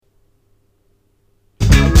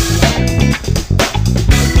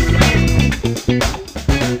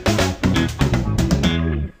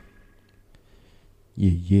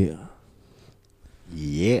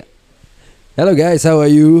Hello guys, how are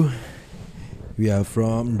you? We are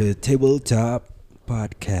from the Tabletop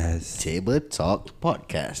Podcast. Table Talk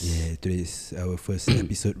Podcast. Yeah, today is our first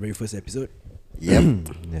episode, very first episode.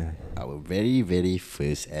 Yep. Yeah. Our very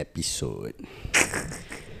first episode.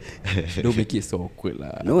 Don't make it so awkward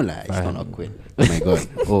lah. No lah, it's not awkward. Oh my god.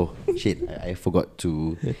 Oh shit, I forgot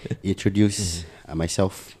to introduce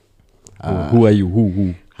myself. Who are you?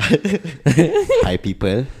 Who? Hi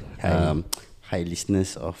people. Hi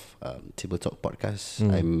listeners of Table Talk Podcast.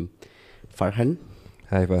 I'm Farhan.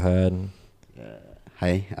 Hi Farhan.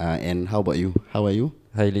 Hi. And how about you? How are you?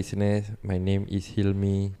 Hi listeners, my name is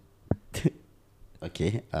Hilmi.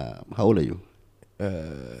 Okay. How old are you?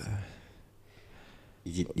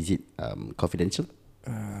 Is it confidential?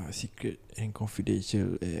 Secret and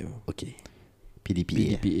confidential. Okay.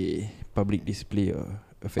 PDPA. PDPA, public display of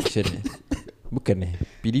affection. Bukan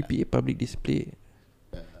PDPA, public display.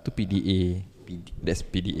 Tu PDA. That's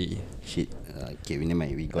PDA. Shit. Okay, never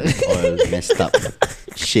mind. We got it all messed up.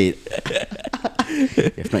 Shit.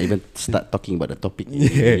 We have not even start talking about the topic.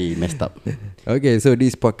 It's very messed up. Okay, so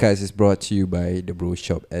this podcast is brought to you by the Bro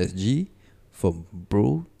Shop SG, from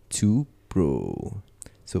bro to bro.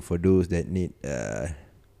 So for those that need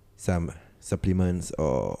some supplements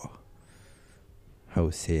or how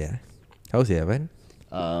say Van?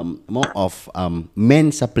 More of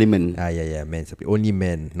men supplement. Yeah, men supplement. Only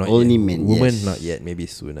men, not Only yet. men, Women yes. not yet. Maybe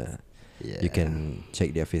sooner. Yeah. You can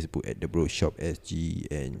check their Facebook at the Bro Shop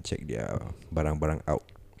SG and check their barang-barang out.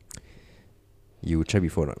 You try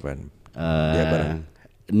before not, Van? Their barang.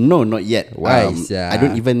 No, not yet. Why, I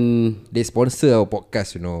don't even. They sponsor our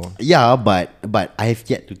podcast, you know. Yeah, but I have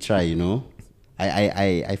yet to try. You know,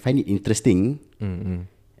 I find it interesting.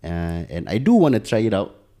 And I do want to try it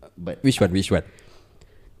out. But Which one?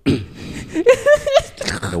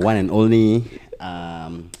 the one and only,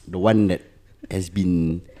 the one that has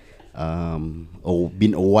been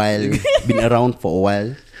been a while, been around for a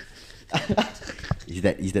while. is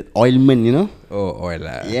that ointment, you know? Oh, oil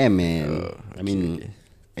lah. Yeah, man. Oh, I mean,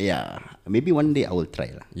 yeah, maybe one day I will try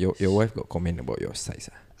lah. Your wife got comment about your size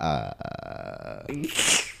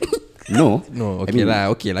No. No, I okay mean, lah.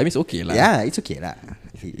 Means okay lah. Yeah, it's okay lah.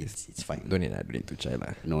 It's fine. Don't need to try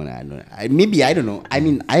lah. No. Maybe I don't know. I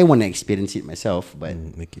mean, I want to experience it myself, but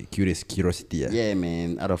Okay, curiosity lah. yeah,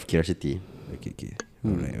 man, out of curiosity. Okay.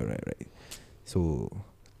 Alright. So,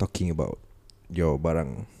 talking about your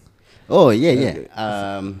barang. Oh yeah.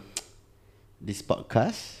 This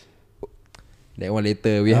podcast. That one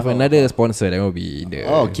later. We have another sponsor. That will be the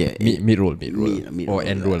okay. mid-roll. Mid-roll, Or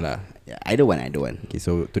end-roll lah. Yeah, either one. Okay,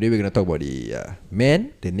 so today we're gonna talk about the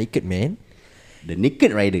man, the naked man, The Naked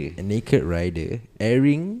Rider. a naked rider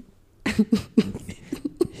airing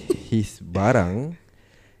his barang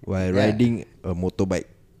while Yeah. riding a motorbike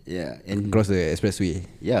Yeah, and across the expressway.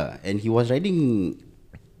 yeah, and he was riding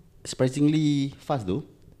surprisingly fast though.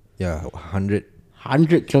 Yeah, 100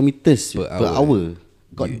 100 kilometers Per per hour. hour.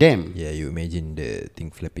 God damn. Yeah, you imagine the thing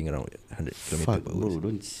flapping around 100 km Fuck, per hour.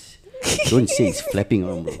 bro. Don't say it's flapping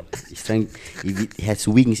around, bro. It's trying. If it has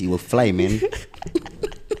wings, it will fly, man.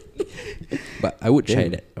 But I would try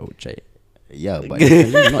Damn. that. I would try it. Yeah, but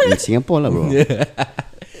definitely not in Singapore, lah, bro.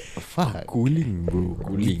 Fuck. Cooling, bro.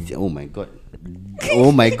 Cooling. Oh my god. Oh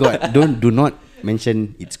my god. Do not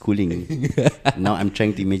mention it's cooling. Now I'm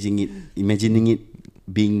trying to imagining it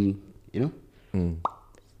being, you know,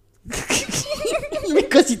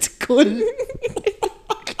 because it's cold.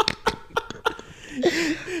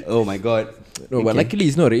 Oh my god. No, but Okay. luckily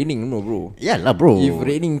it's not raining, no, bro. Yeah lah, bro. If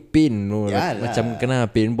raining pain, no, Yeah like, lah. macam kena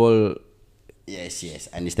paintball. Yes,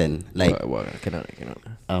 understand. Like Cannot.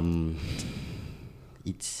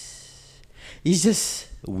 it's just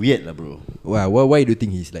weird lah, bro. Why do you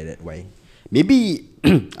think he's like that? Why? Maybe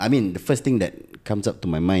I mean the first thing that comes up to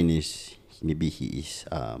my mind is maybe he is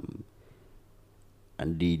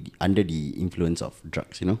under the influence of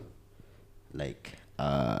drugs, you know, like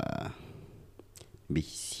maybe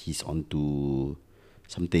he's onto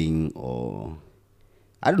something, or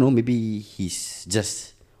I don't know, maybe he's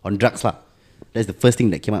just on drugs lah. That's the first thing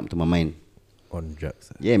that came up to my mind. On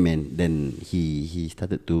drugs. Yeah, man. Then he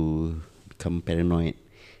started to become paranoid.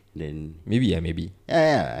 Then Maybe.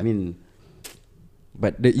 yeah. I mean,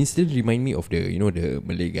 But the incident remind me of the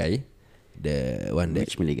Malay guy, the one that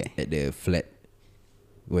which Malay guy? at the flat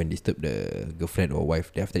when disturbed the girlfriend or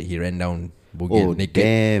wife. Then after that he ran down Oh, Bugil naked.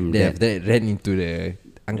 damn, Then that- after that ran into the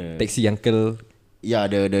taxi uncle Yeah,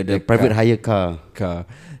 the private hire car. car.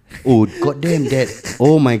 Oh, goddamn that.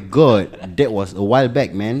 Oh my god, that was a while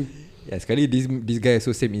back, man. Yeah, sekali this guy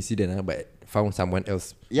also same incident but found someone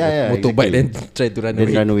else. Yeah, motorbike exactly. then tried to run Then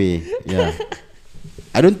away. run away. Yeah.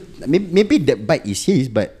 I don't. Maybe that bike is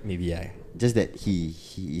his, but Maybe Just that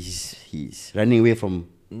he's running away from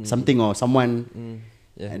something or someone,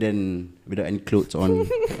 Yeah. and then without any clothes on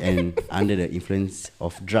and under the influence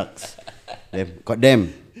of drugs. God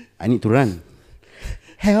damn, I need to run.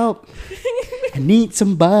 Help! I need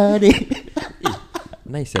somebody.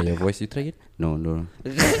 Nice your voice. You try it. No,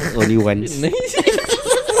 only once. Nice.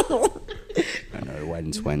 No,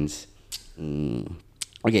 once.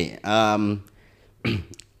 Okay.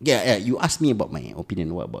 Yeah. You asked me about my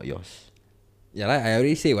opinion. What about yours? Yeah lah, I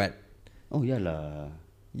already say what. Oh yeah lah.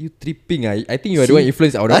 You tripping I think you are the one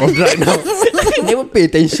influenced out of right now. Never pay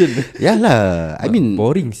attention. Yeah lah. I mean,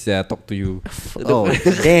 boring sia talk to you. oh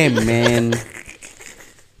damn man.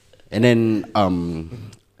 And then I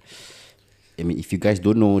mean, if you guys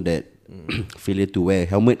don't know that failure to wear a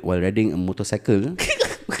helmet while riding a motorcycle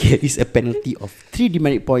carries a penalty of 3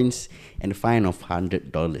 demerit points and a fine of $100.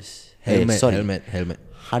 Helmet.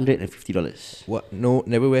 $150. What? No,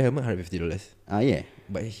 never wear helmet. $150. Yeah.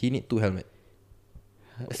 But he need 2 helmet.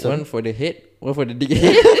 So- One for the head, one for the dick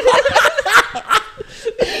head.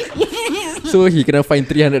 So he kena fine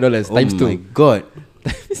 $300 times 2. Oh my god.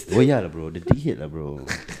 Oh yeah lah bro, the D-head lah bro.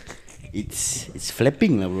 It's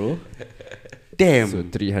flapping lah bro. Damn. So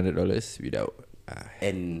 $300 without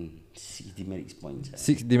And 6 demerit points.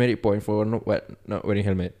 6 demerit point for not wearing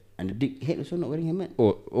helmet. And the dick head also not wearing helmet.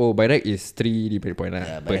 Oh, by right is 3 demerit point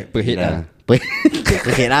lah. But Per head lah.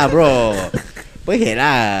 Per head lah bro. Per head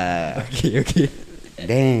lah. Okay.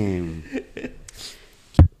 Damn.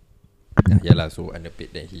 Yeah lah, so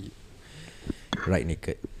underpaid, then he ride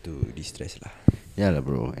naked to distress lah. Yeah lah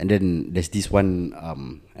bro. And then there's this one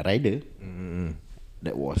rider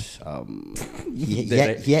that was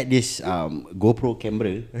he had this GoPro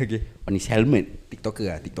camera Okay. on his helmet. TikToker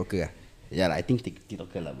lah. Yeah lah, I think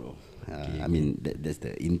TikToker lah bro. I mean that's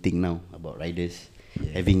the in thing now about riders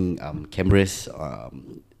having cameras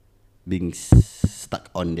being stuck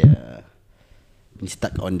on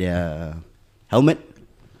their helmet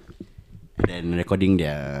and then recording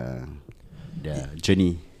their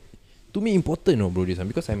journey. To me important bro this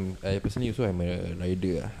one, because I personally also I'm a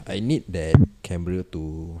rider. I need that camera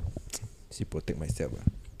to protect myself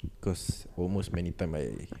because almost many time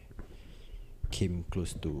I came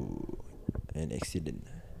close to an accident.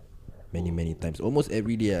 Many times, almost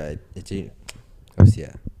every day actually. How to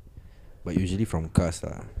say but usually from cars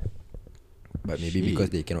but maybe Shit. because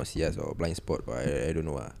they cannot see us or blind spot or I don't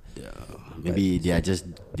know Maybe they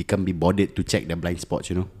can't be bothered to check the blind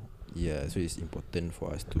spots, you know. Yeah, so it's important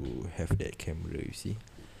for us to have that camera, you see.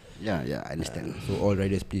 Yeah, I understand. So all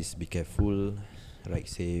riders, please be careful, ride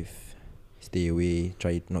safe, stay away,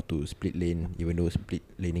 try not to split lane, even though split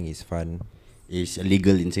laning is fun. It's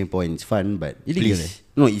illegal in Singapore and it's fun, but Illegal, please,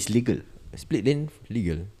 no, it's legal. Split lane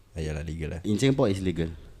legal. Yeah lah, legal lah. In Singapore, it's legal.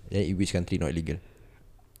 Then in which country not illegal?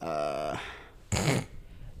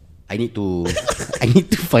 I need to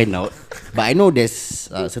find out. But I know there's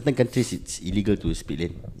certain countries it's illegal to split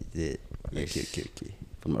lane. Is it? Yes. Okay.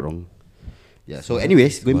 If I'm not wrong. Yeah. So,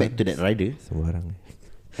 anyways, going back to that rider. Sembarang.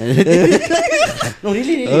 No,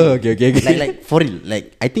 really. Oh, okay. Like for real.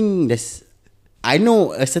 Like I think I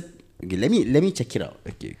know a certain. Okay, let me check it out.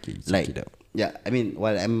 Okay, check Like it out. yeah, I mean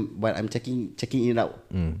while I'm checking it out,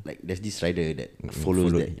 like there's this rider that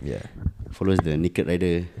follows follow that him, yeah. follows the naked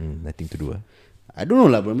rider. Nothing to do I don't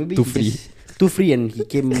know lah, bro. Maybe Too he free. just too free, and he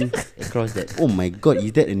came across that. Oh my god,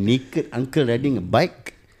 is that a naked uncle riding a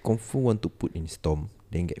bike? Confirm want to put in Storm,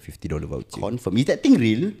 then get $50 voucher. Confirm. Is that thing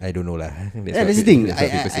real? I don't know lah. Yeah, that's the thing. That's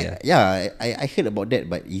what people say lah. I heard about that,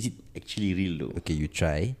 but is it actually real though? Okay, you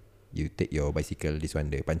try. You take your bicycle, this one,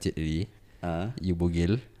 the pancit already. You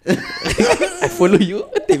bogel. I follow you,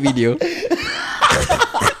 take video.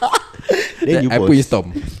 Then you I post. put you Storm.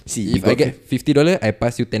 See, if I get $50, I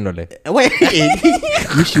pass you $10. Wait,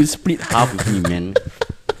 you should split half with me, man.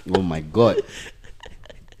 Oh my god.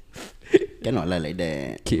 Cannot lah like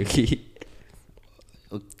that. Okay.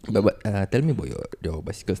 But tell me about your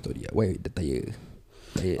bicycle story. Why the tire?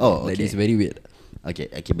 Oh, Like okay. this very weird. Okay.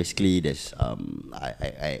 Basically, there's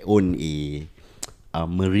I own a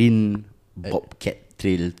Marine Bobcat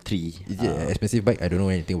Trail 3. Is it an expensive bike? I don't know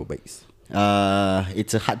anything about bikes.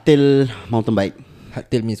 It's a hardtail mountain bike.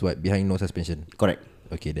 Hardtail means what? Behind no suspension. Correct.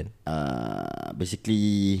 Okay then.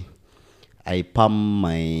 Basically, I pump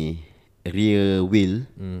my rear wheel,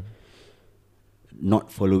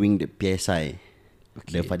 not following the PSI,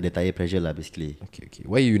 the tire pressure lah. Basically, Okay.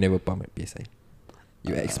 Why you never pump at PSI?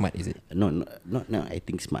 You act smart, is it? not I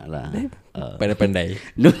think smart lah. Pandai-pandai.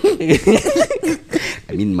 No,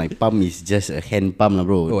 I mean my pump is just a hand pump lah,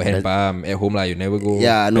 bro. Oh, hand pump at home lah. You never go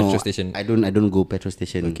petrol station. I don't go petrol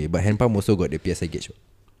station. Okay, but hand pump also got the PSI gauge.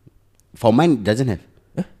 For mine doesn't have.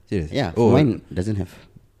 Huh? Serious? Yeah, Oh, mine doesn't have.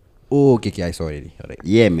 oh, okay, I saw already. Alright.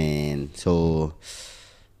 Yeah, man. So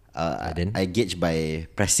then? I gauge by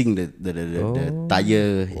pressing the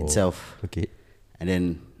tire itself, Okay. and then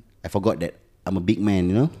I forgot that I'm a big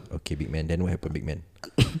man, you know. Okay, big man. Then what happened, big man?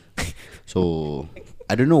 So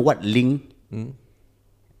I don't know what link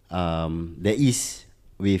there is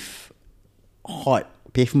with hot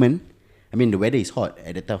pavement. I mean, the weather is hot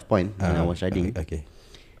at the tough point when I was riding, Okay.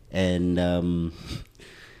 and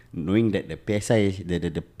knowing that the PSI,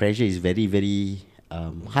 the pressure is very very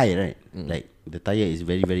high, right? Like the tire is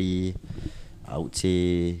very very, I would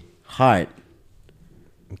say, hard.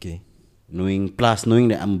 Okay. Knowing that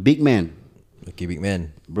I'm a big man, Okay, big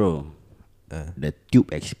man. bro. The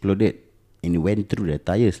tube exploded and it went through the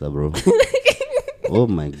tires lah, bro. Oh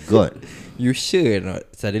my god. You sure or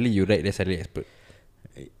not? Suddenly you ride, then suddenly explode.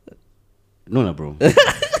 No lah, bro.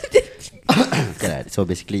 Okay lah. So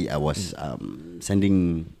basically I was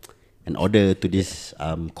sending an order to this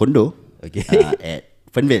condo, Okay. at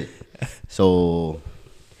Fernvale. So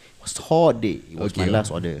it was hot day. It was my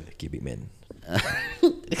last order. Okay, big man.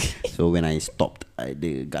 So when I stopped at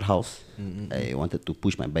the guardhouse, I wanted to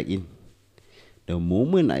push my bike in. The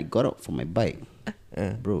moment I got out from my bike,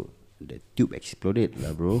 bro, the tube exploded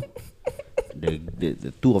lah, bro.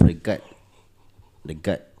 The two of the guard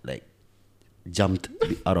like jumped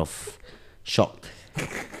out of shock.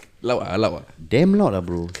 Loud ah. Damn loud lah,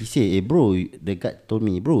 bro. He say, "Hey, bro," the guard told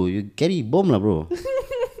me, "Bro, you carry bomb lah, bro."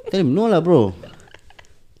 Tell him, "No lah, bro.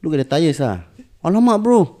 Look at the tires lah." Alamak,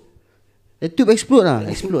 bro. The tube explode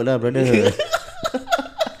lah, brother.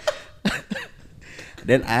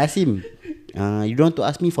 Then I asked him, "You don't want to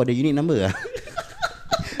ask me for the unit number ah?"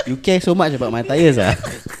 You care so much about my tires ah?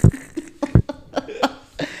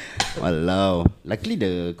 Walao. Luckily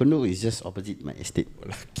the condo is just opposite my estate.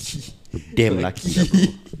 Lucky. Damn lucky lah, bro.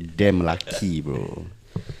 Damn lucky, bro.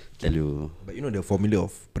 Tell you. But you know the formula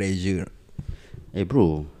of pressure? Hey,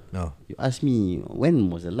 bro. No. You ask me when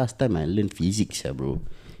was the last time I learned physics, bro?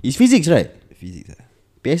 It's physics, right? Physics ah.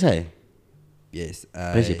 PSI. Yes.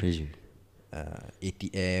 Pressure.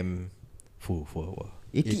 ATM. Fuh.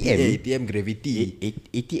 ATM? ATM gravity.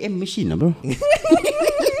 ATM machine lah, bro.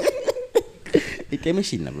 ATM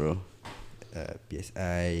machine lah, bro.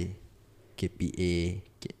 PSI, KPA,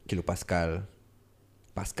 kilopascal,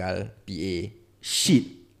 Pascal, PA. Shit.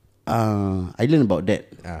 I learned about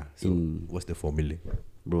that. So what's the formula?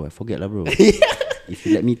 Bro, I forget lah, bro. If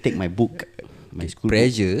you let me take my book, my school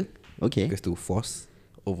Pressure book. Okay. equals to force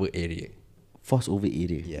over area. Force over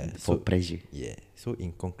area. Yeah, For so- pressure. Yeah. So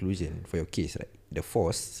in conclusion, for your case, right, the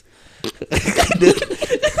force,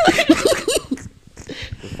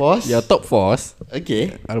 Force? your top force,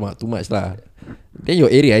 Okay. alamak, too much lah. Then your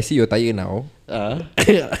area, I see your tire now.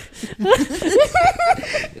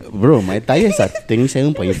 Bro, my tires are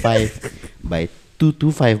 27.5 by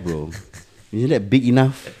 225, bro. Isn't that big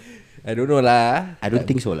enough? I don't know lah. I don't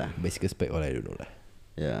think so lah. Bicycle spec all I don't know lah.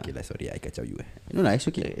 Yeah. Okay lah, sorry, I kacau you. No lah, it's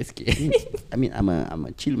okay. It's okay. I mean, I'm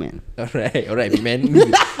a chill man. Alright, big man.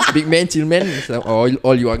 Big man, chill man. So, all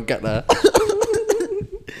you angkat lah.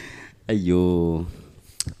 Ayo.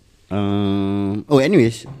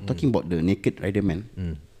 Anyways, talking about the naked rider, man.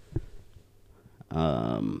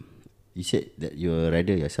 You said that you're a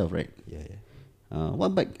rider yourself, right? Yeah.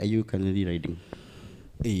 What bike are you currently riding?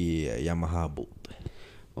 Yamaha Bolt.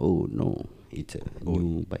 Oh no, it's a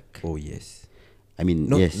new bike. Oh yes. I mean,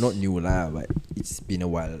 Not yes. not new lah, but it's been a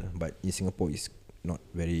while. But in Singapore, it's not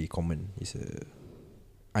very common. It's a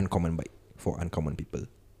uncommon bike for uncommon people.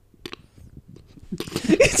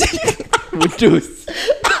 Putus.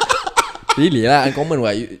 Really lah, uncommon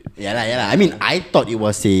what? Yeah lah. I mean, I thought it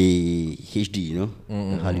was a HD, you know,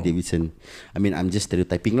 Harley Davidson. I mean, I'm just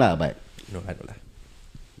stereotyping lah, but I don't lah.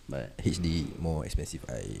 but HD more expensive.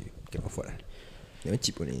 I can afford lah. That one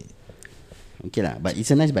cheap only. okay lah. But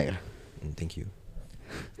it's a nice bike lah. Thank you.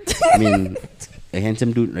 I mean, a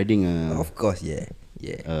handsome dude riding a Of course, yeah.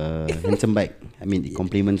 handsome bike. I mean, it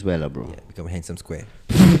complements well lah, bro. Yeah, become a handsome square.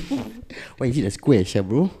 Why is it a square, Shah,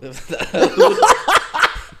 bro?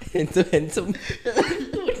 handsome.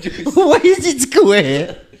 Why is it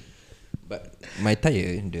square? But my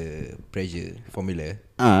tire, the pressure formula,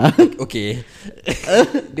 okay.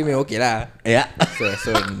 Dia memang okay lah. Yeah.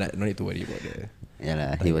 So no need to worry about the. Yeah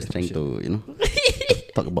lah. He was trying to,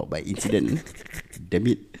 talk about bike incident. Damn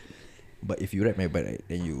it. But if you ride my bike, right,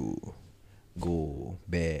 then you go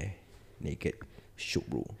bare, naked, shook,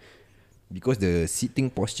 bro. Because the sitting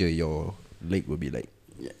posture, your leg will be like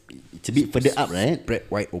It's a bit further up, right? spread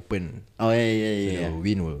wide open. Oh yeah. The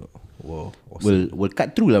wind will Will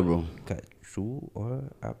cut through lah, bro. cut through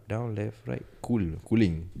or up, down, left, right. Cooling.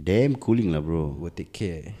 Damn cooling lah, bro. Will take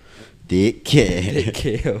care. Take care. Take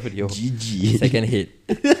care of your GG. second head.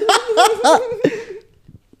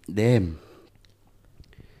 Damn.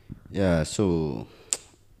 Yeah, so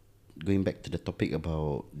going back to the topic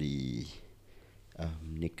about the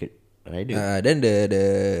naked rider. Then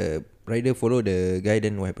the rider follow the guy.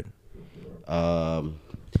 Then what happened?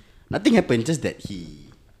 Nothing happened. Just that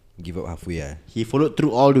he Give up halfway. followed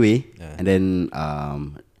through all the way, Yeah. and then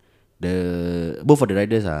both of the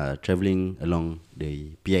riders are travelling along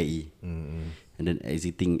the PIE, and then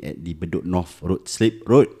exiting at the Bedok North Road Slip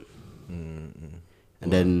Road, and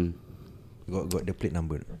then Got the plate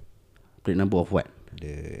number. plate number of what?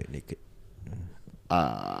 The naked.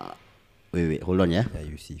 Wait, hold on, yeah. Yeah,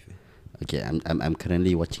 you see first. Okay, I'm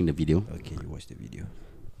currently watching the video. Okay, you watch the video.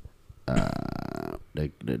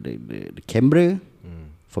 The camera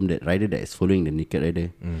from that rider that is following the naked rider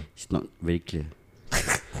is not very clear.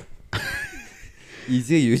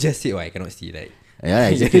 Easier you just say, I cannot see, right? Yeah,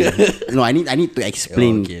 exactly. No, I need to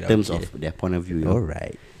explain Okay, terms okay. of their point of view. You know?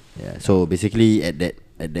 Alright. Yeah. So basically, at that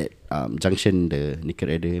junction, the naked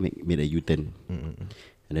rider made a U-turn, and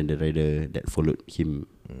then the rider that followed him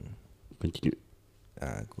continued.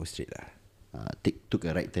 Go straight lah. Took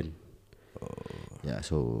a right turn. Yeah.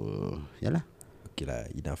 So yeah lah. Okay lah,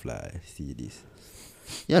 enough lah. See this.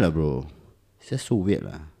 Yeah lah, bro. It's just so weird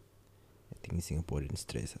lah. I think Singaporean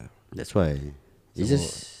stress lah. That's why. It's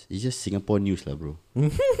just Singapore news lah, bro.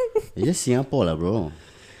 It's just Singapore lah, bro.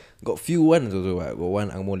 Got few ones also. Got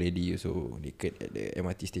one Angmo lady also naked at the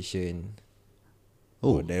MRT station.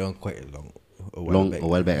 Oh. That one quite long. A while back. A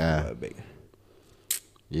while back.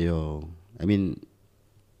 Yo, I mean,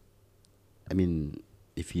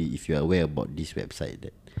 if you are aware about this website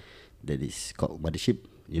that is called Mothership,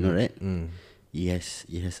 you know, right? It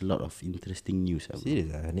has a lot of interesting news. Serious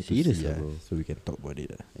lah. Need to Serious see lah, bro. So we can talk about it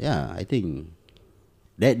lah. Yeah, I think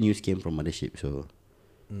that news came from Mothership. So,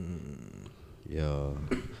 yeah.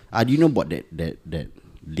 Do you know about that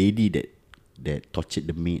lady that tortured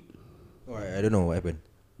the maid? Oh, I don't know what happened.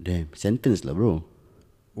 Damn, sentence lah, bro.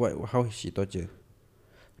 What? How is she torture?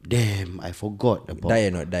 Damn, I forgot about. Die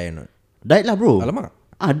or not? Died lah, bro. Alamak.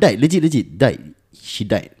 Died. Legit died. She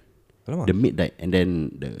died. Alamak. The maid died, and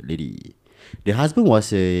then the lady, the husband was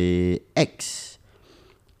a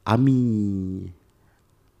ex-army.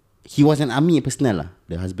 He was an army personnel lah.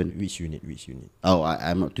 The husband. Which unit? Oh,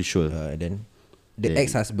 I'm not too sure. Then the Then-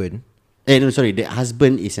 ex-husband. No, sorry. The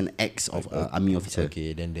husband is an ex of army officer.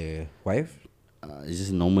 Okay, then the wife. It's just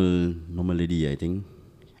a normal lady, I think.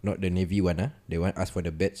 Not the Navy one, The one ask for the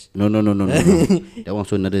badge. No. That one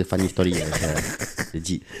also another funny story.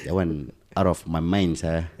 Legit. That one out of my mind,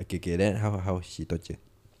 sir. Okay. Then how she torture?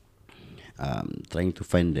 Trying to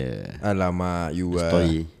find the Alamak, you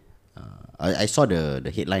story. I saw the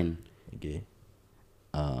headline. Okay.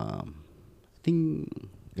 I think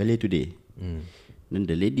earlier today. Then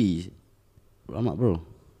the lady, lama bro,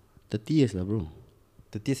 30 years lah, bro.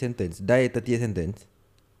 30 sentence. Die 30 sentence.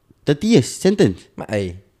 30 years sentence. Mak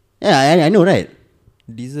I Yeah, I know, right?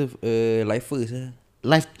 deserve a lifer sah.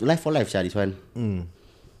 Life for life, sah, this one.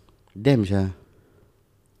 Damn, sah.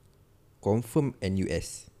 Confirm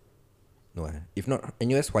NUS. No if not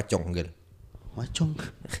NUS Hwachong girl. Wacong.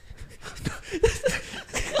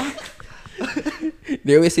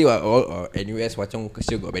 They always say what all NUS Hwachong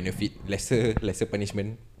still got benefit. Lesser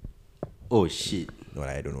punishment. Oh shit. No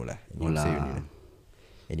lah, I don't know lah. No Say lah. only lah.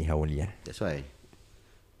 Anyhow only That's why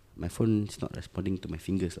my phone is not responding to my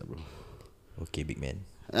fingers lah, bro. Okay, big man.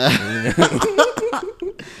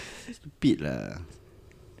 Stupid lah.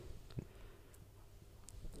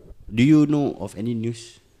 Do you know of any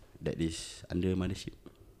news that is under Mothership?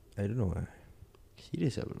 I don't know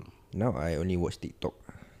Serious lah, bro. Now I only watch TikTok.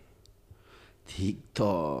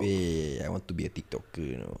 TikTok. I want to be a TikToker,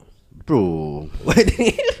 you know. Bro, What?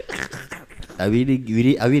 are we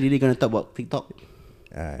really gonna talk about TikTok?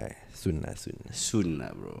 Soon. Soon lah,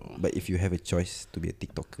 bro. But if you have a choice to be a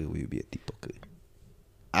TikToker, will you be a TikToker?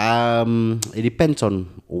 It depends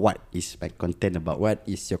on what is my content about. What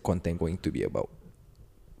is your content going to be about?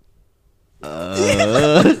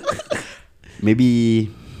 Maybe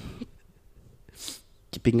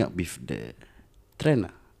keeping up with the trend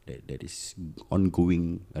lah that is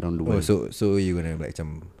ongoing around the Oh, world. so you gonna like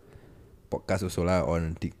macam podcast also lah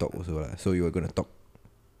on TikTok also lah. So you are gonna talk.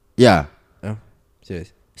 Yeah,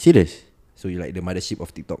 Serious. serious. So you like the mothership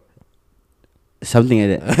of TikTok? Something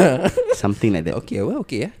like that. Something like that. Okay, well,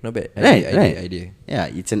 okay, not bad. Right. Idea. Yeah,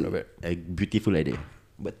 it's a beautiful idea.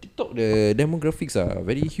 But TikTok, the demographics are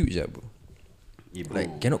very huge, bro. Yeah, bro.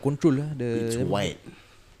 Like cannot control lah. It's wide.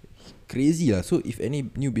 crazy lah. So if any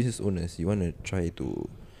new business owners, you want to try to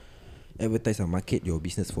advertise and market your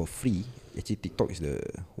business for free, actually TikTok is the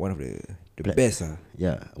one of the best lah.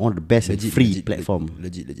 Yeah, one of the best and free platform.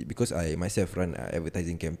 Legit. Because I myself run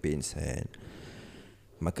advertising campaigns and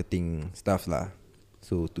marketing stuff lah.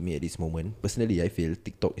 So to me at this moment, personally, I feel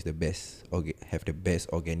TikTok is the best, have the best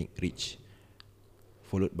organic reach,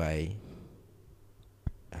 followed by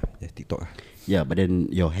TikTok lah. Yeah, but then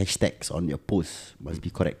your hashtags on your posts must be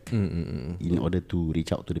correct in order to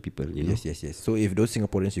reach out to the people. You know? Yes. So if those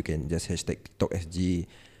Singaporeans, you can just hashtag TikTok SG,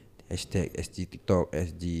 hashtag SG TikTok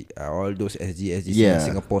SG, all those SG Yeah.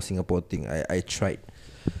 Singapore thing. I tried,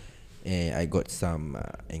 and I got some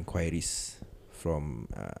inquiries from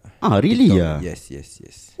really? TikTok. Yeah.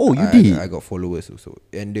 Yes. Oh, you did? I got followers also,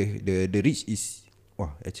 and the reach is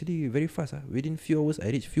actually very fast. Within few hours,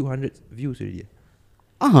 I reached few hundred views already.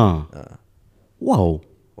 Wow.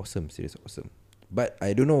 Awesome, serious awesome. But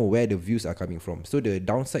I don't know where the views are coming from. So the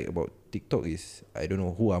downside about TikTok is I don't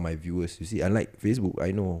know who are my viewers. You see, unlike Facebook, I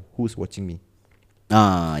know who's watching me.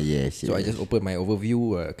 Yes. So I just open my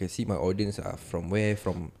overview. I can see my audience are from where,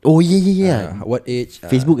 from Oh yeah. what age.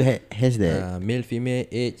 Facebook has that male, female,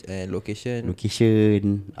 age and location.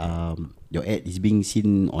 location. Your ad is being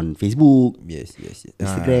seen on Facebook, Yes.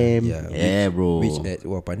 Instagram. Bro. Which ad?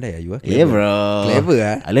 Wah, pandai you Yeah, bro.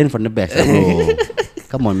 Clever I learn from the best, bro.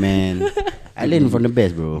 Come on, man. I learn from the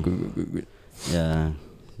best, bro. Good. Yeah.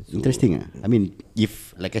 Interesting. I mean,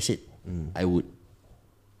 if like I said, I would,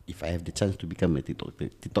 if I have the chance to become a TikToker,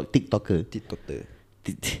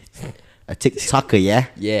 a TikToker, yeah.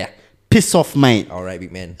 Yeah. Piss off, mate. Alright,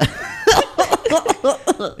 big man.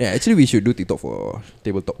 Yeah, actually we should do TikTok for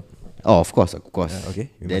tabletop. Oh, of course. Okay,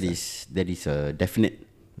 we That must, is a definite.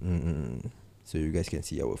 So you guys can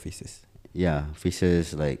see our faces. Yeah,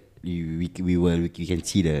 faces like we can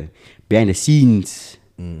see the behind the scenes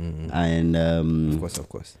and Of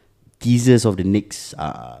course. teasers of the next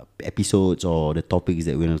episodes or the topics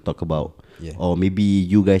that we're gonna talk about. Yeah. Or maybe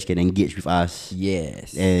you guys can engage with us.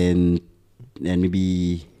 Yes. And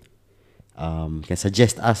maybe can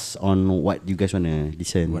suggest us on what you guys wanna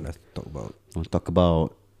listen. Want to talk about? Talk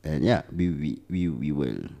about, and yeah, we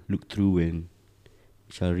will look through and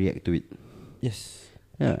shall react to it. Yes.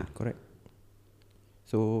 Yeah. Correct.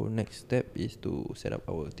 So next step is to set up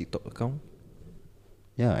our TikTok account.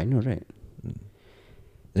 Yeah, I know, right?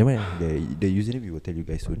 Never mind, the username we will tell you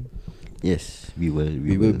guys soon. Yes, we will.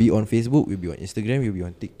 We will be on Facebook, we'll be on Instagram, we'll be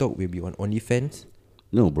on TikTok, we'll be on OnlyFans.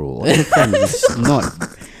 No, bro. OnlyFans is not.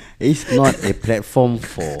 It's not a platform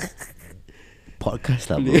for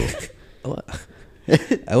podcast, lah, bro.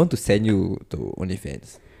 I want to send you to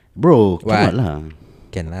OnlyFans. Bro, What? cannot lah.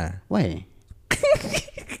 Can lah. Why?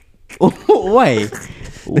 Why?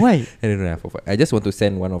 Why? I don't know. I just want to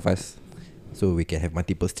send one of us so we can have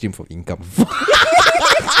multiple streams of income.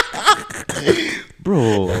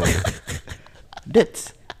 Bro,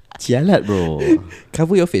 that's jialat, bro.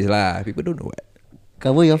 Cover your face lah. People don't know what.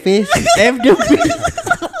 Cover your face. Have the face.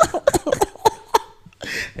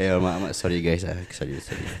 Mak, sorry guys. Sorry.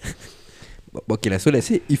 Okay lah. So let's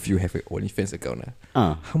say if you have an OnlyFans account lah,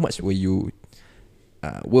 how much will you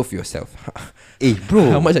worth yourself? Bro,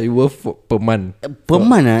 How much are you worth per month? per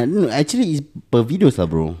month? No, actually, it's per videos lah,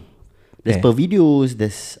 bro. There's per videos.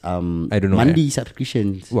 There's I don't know, monthly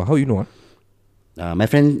subscriptions. Wow, how you know? My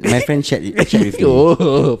friend shared with me.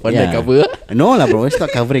 Oh, pandai cover. No lah, bro. It's not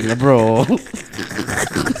covering lah, bro.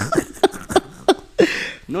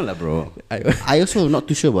 No lah, bro. I also not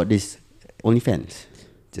too sure about this OnlyFans.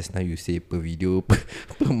 Just now you say per video per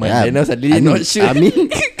month. Yeah, And now suddenly I mean- not sure. I mean-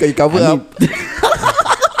 Can you cover I up?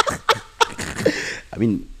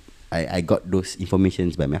 mean, I got those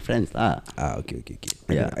informations by my friends lah. Okay.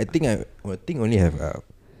 Yeah. I think only have a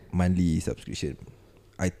monthly subscription.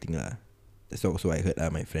 I think lah. That's also I heard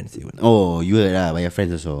my friends say. Oh, you heard lah by your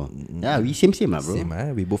friends also. Yeah, we same lah, bro. Same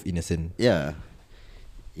we both innocent. Yeah.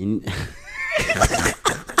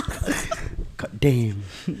 God damn.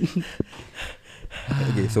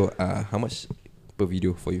 Okay, so how much per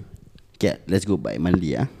video for you? Okay, let's go by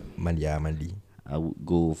monthly. Monthly. I would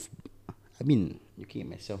go. I mean, looking at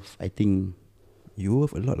myself, I think. You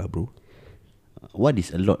worth a lot lah, bro. What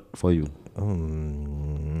is a lot for you?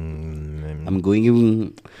 I'm I'm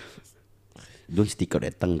going. Don't stick out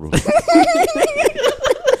that tongue, bro.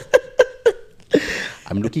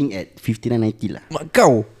 I'm looking at 59.90 lah. Mak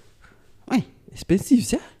kau. Why? Expensive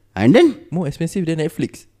sia. And then, More expensive than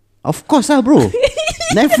Netflix. of course lah, bro.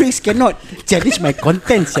 Netflix cannot challenge my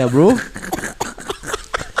contents, ya, bro.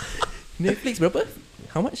 Netflix berapa?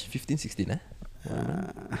 How much? 15, 16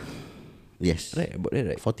 Yes. Right, about that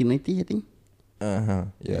right? 14.90, I think.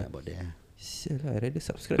 Yeah. About there. Sial lah, I rather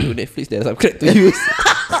subscribe to Netflix than subscribe to you.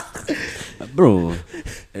 Bro,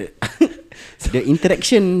 the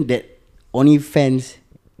interaction that OnlyFans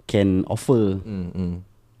can offer,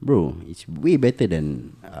 bro, it's way better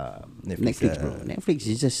than Netflix, bro. Netflix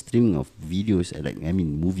is just streaming of videos,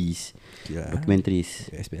 movies, documentaries.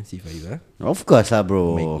 Expensive are you, huh? Of course lah,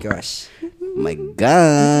 bro. Oh my gosh. My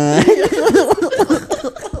God.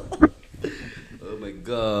 Oh my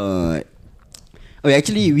God. Oh,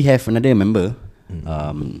 actually, we have another member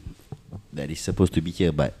that is supposed to be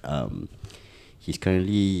here, but he's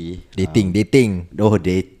currently Dating. Oh,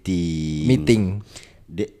 dating. Meeting.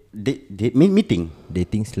 Meeting.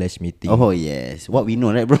 Dating/meeting. Oh yes, what we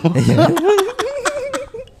know, right, bro?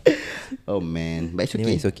 Oh man, but it's okay.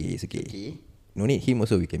 Anyway, it's okay. No need him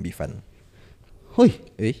also, we can be fun. Hoi,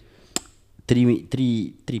 Eh?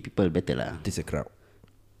 three people better lah. This a crowd.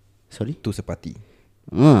 Sorry. Two sepati.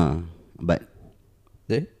 But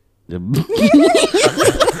Eh?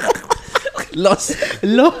 lost.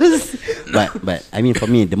 But I mean,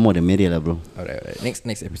 for me, the more the merrier lah, bro. Alright. Next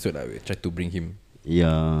episode I will try to bring him.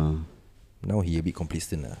 Yeah, Now he a bit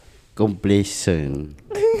complacent lah. complacent.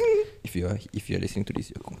 If you are listening to this,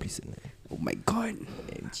 you're complacent lah. Oh my God,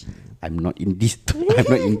 MG. I'm not in this. I'm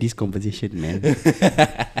not in this conversation, man.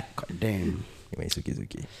 God damn. Anyway, it's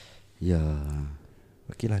okay. Yeah,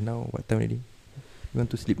 Okay lah, now what time already? You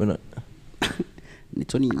want to sleep or not?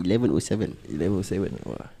 it's only 11:07. 11:07.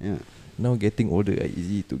 Wah. Yeah, Now getting older,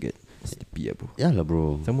 easy to get sleepy bro. yeah lah,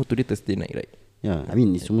 bro. Some more today Thursday night, right? Yeah, I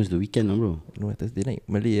mean it's almost the weekend lah, bro. No, Thursday night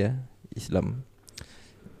Malay Islam.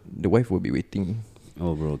 The wife will be waiting.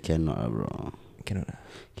 Oh, bro, cannot lah, bro. Cannot lah.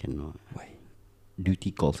 Cannot. Why?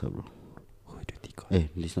 Duty calls lah, bro. Oh, duty call.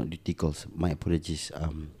 It's not duty calls. My apologies.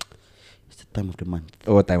 It's the time of the month.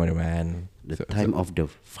 Oh, time of the month. The time of the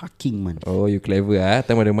fucking month. Oh, you clever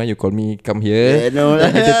Time of the month you call me come here. No lah.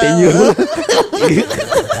 Entertain you.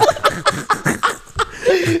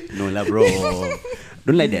 No lah, bro.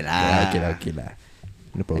 Don't like that lah. Okay lah.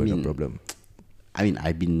 No problem. I mean,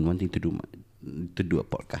 I've been wanting to do a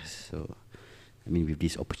podcast. So, I mean, with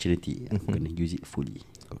this opportunity, I'm gonna use it fully.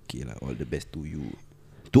 Okay lah, all the best to you.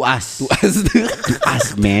 To us. To us. To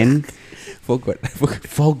us, man. Forgot.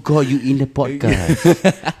 Forgot you in the podcast.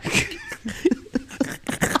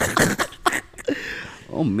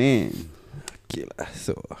 Oh, man. Okay lah,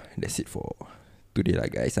 so that's it for today lah,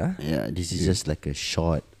 guys. Yeah, this is just like a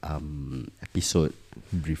short episode.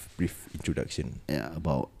 Brief introduction. Yeah,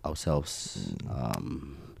 about ourselves.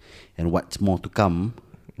 And what's more to come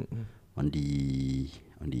on the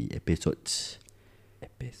episodes.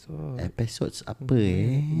 Episodes apa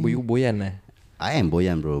Boyan lah. I am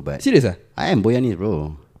Boyan, bro, but Serious I am Boyanese,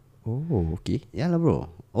 bro. Oh, okay. Yeah lah, bro.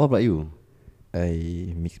 What about you?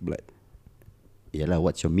 I mix blood. Yeah lah,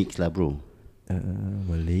 what's your mix lah, bro?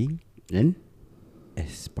 Malay, Then?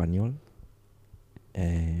 Espanyol,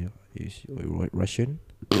 Russian.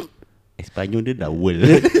 Espanyol dia dah world.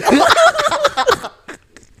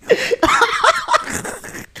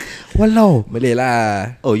 Walau. Malay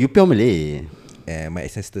lah. Oh, you pure Malay. My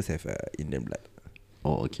ancestors have Indian blood.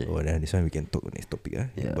 Oh, okay. Oh, then this one we can talk next topic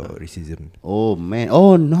Yeah. about racism. Oh man.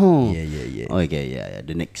 Oh no. Yeah. Okay, yeah.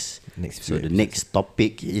 The next. So few the next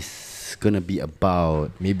topic is gonna be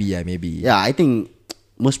about. Maybe. Yeah, I think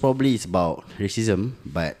most probably it's about racism,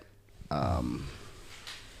 but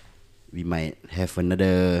we might have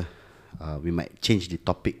another. We might change the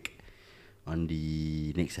topic on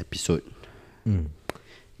the next episode.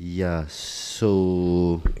 Yeah.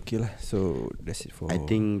 So Okay lah. So that's it for. I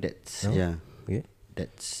think that's Okay.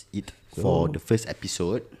 That's it for the first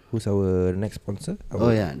episode. Who's our next sponsor? Oh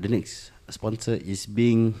yeah, the next sponsor is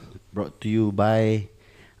being brought to you by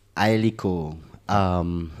Iliko.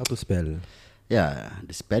 How to spell? Yeah,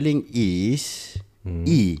 the spelling is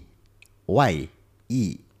EYELLYCO.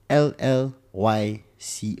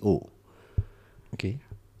 Okay.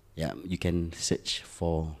 Yeah, you can search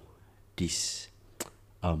for this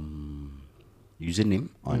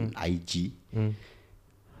username on IG.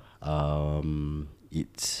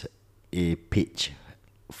 It's a page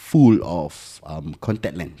full of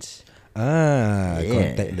contact lens. Yes,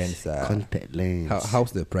 Contact lens. Contact lens.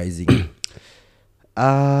 How's the pricing?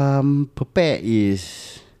 Per pair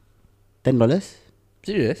is $10.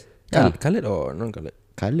 Serious? Yeah. Coloured or non-coloured?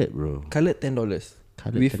 Coloured, bro. Coloured $10.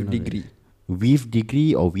 Coloured With $10. degree. With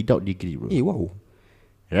degree or without degree, bro. Wow.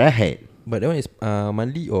 Right. But that one is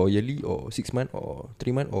monthly or yearly or 6 month or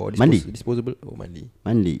 3 month or Monthly. disposable? Oh, monthly.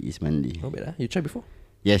 Monthly is monthly. Not bad. You tried before?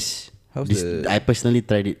 Yes. How's I personally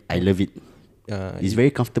tried it. I love it. It's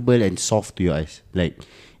very comfortable and soft to your eyes.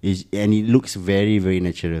 And it looks very, very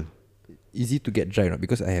natural. easy to get dry, not?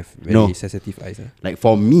 Because I have No. very sensitive eyes. Like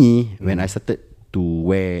for me, when I started to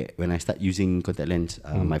when I start using contact lens,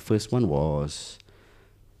 my first one was,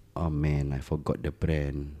 oh man, I forgot the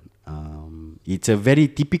brand. It's a very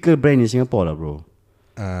typical brand in Singapore lah, bro.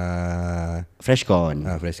 Freshcon.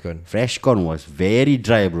 Freshcon. Freshcon was very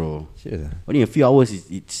dry, bro. Serious ah? Only a few hours,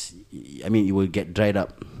 I mean, it will get dried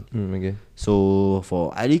up. Okay. So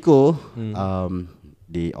for Alico,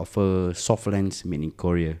 they offer soft lens made in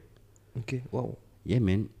Korea. Okay, wow. Yeah,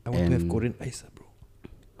 man. I want to have Korean eyes, bro.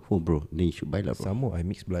 Oh, bro, then you should buy lah, bro. Some more I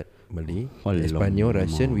mix blood Malay, Alamak. Espanyol,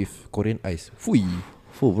 Russian with Korean eyes. Fui.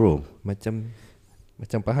 Oh, bro. Macam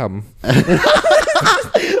faham.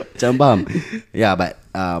 Macam faham. Yeah, but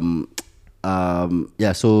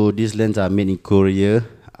yeah. So these lens are made in Korea.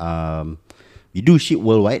 We do ship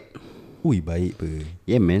worldwide. Ui, baik pe.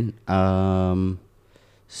 Yeah, man.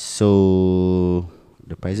 So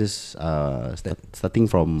the prices are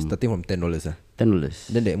starting from Starting from $10 ah.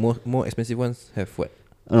 $10. Then the more expensive ones have what?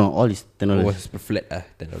 No, all is $10. Oh, flat ah,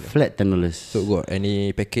 $10. Flat $10. So got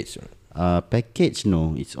any package? Package,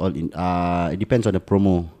 no. It's all in. It depends on the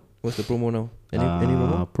promo. What's the promo now? Any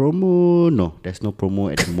promo? Promo? No, there's no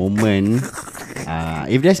promo at the moment.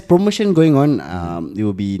 If there's promotion going on, it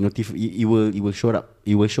will be it will show up.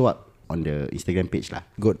 It will show up on the Instagram page lah.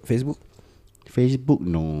 Got Facebook? Facebook,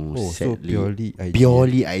 no. Oh, so sadly. purely IG.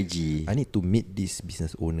 Purely IG. I need to meet this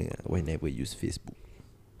business owner. Why never use Facebook?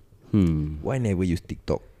 Why never use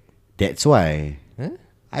TikTok? That's why. Huh?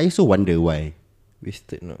 I also wonder why.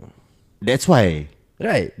 Wasted no. That's why.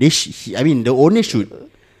 Right. I mean, the owner should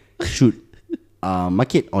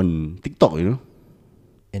market on TikTok, you know,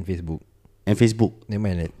 And Facebook. and Facebook. Never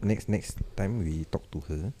mind. Next time we talk to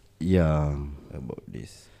her Yeah. about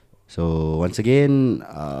this. So once again,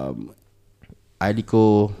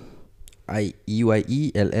 Alico.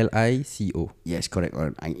 EYELLICO. Yes, correct.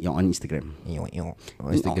 On Instagram.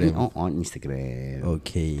 On Instagram.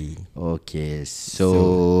 Okay. Okay.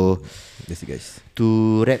 So That's it, guys.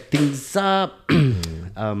 to wrap things up,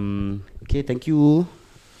 okay, thank you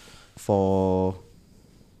for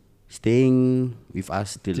staying with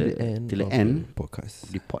us till the end of the podcast.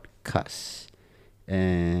 of the podcast,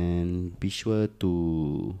 and be sure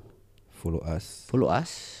to Follow us follow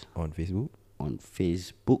us on Facebook, on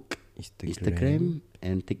Facebook, Instagram,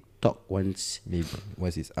 and TikTok once maybe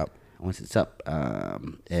once it's up. it's up.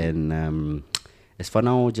 And as for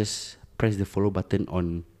now, just press the follow button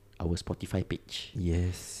on our Spotify page.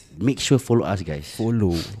 Yes. Make sure follow us, guys.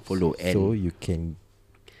 Follow. And So you can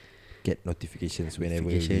get notifications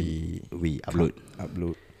whenever we upload.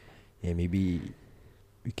 And maybe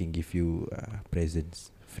we can give you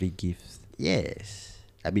presents, free gifts. Yes.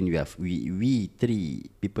 I mean, we three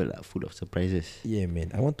people are full of surprises. Yeah,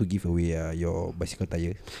 man. I want to give away your bicycle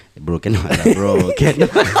tire. Bro, cannot lah, bro.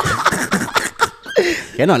 Cannot.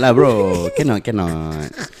 Cannot lah, bro. Cannot.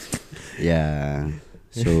 Yeah.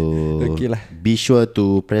 So Okay lah. be sure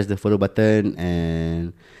to press the follow button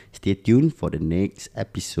and stay tuned for the next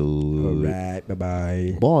episode. Alright. Bye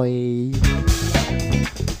bye. Bye.